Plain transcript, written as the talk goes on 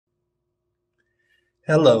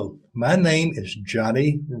Hello, my name is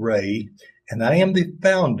Johnny Ray, and I am the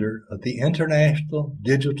founder of the International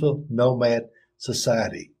Digital Nomad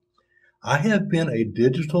Society. I have been a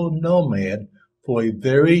digital nomad for a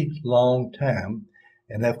very long time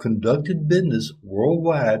and have conducted business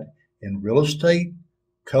worldwide in real estate,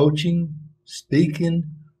 coaching,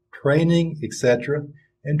 speaking, training, etc.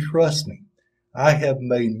 And trust me, I have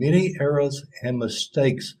made many errors and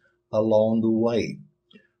mistakes along the way.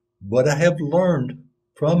 But I have learned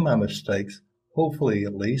from my mistakes, hopefully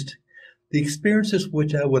at least, the experiences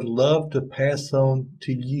which I would love to pass on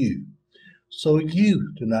to you so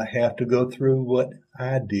you do not have to go through what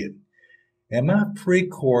I did. In my free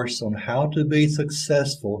course on how to be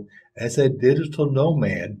successful as a digital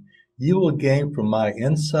nomad, you will gain from my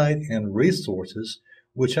insight and resources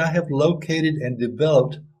which I have located and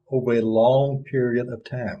developed over a long period of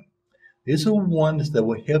time. These are ones that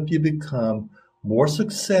will help you become more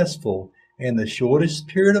successful in the shortest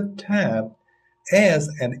period of time as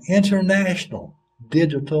an international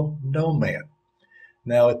digital nomad.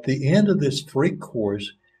 Now, at the end of this free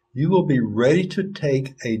course, you will be ready to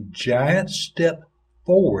take a giant step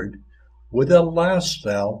forward with a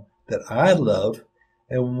lifestyle that I love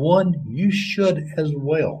and one you should as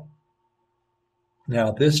well.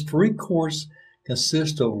 Now, this free course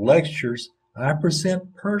consists of lectures I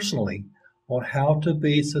present personally on how to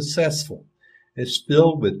be successful. It's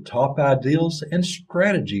filled with top ideals and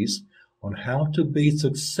strategies on how to be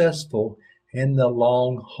successful in the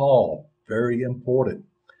long haul. Very important.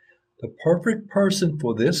 The perfect person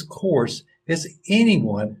for this course is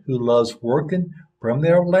anyone who loves working from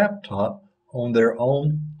their laptop on their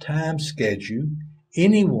own time schedule,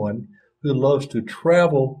 anyone who loves to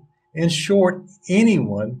travel, in short,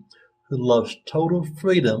 anyone who loves total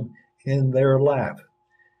freedom in their life.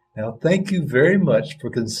 Now, thank you very much for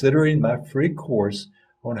considering my free course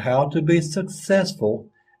on how to be successful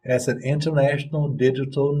as an international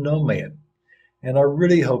digital nomad. And I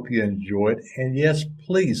really hope you enjoy it. And yes,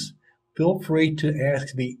 please feel free to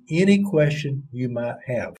ask me any question you might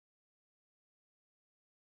have.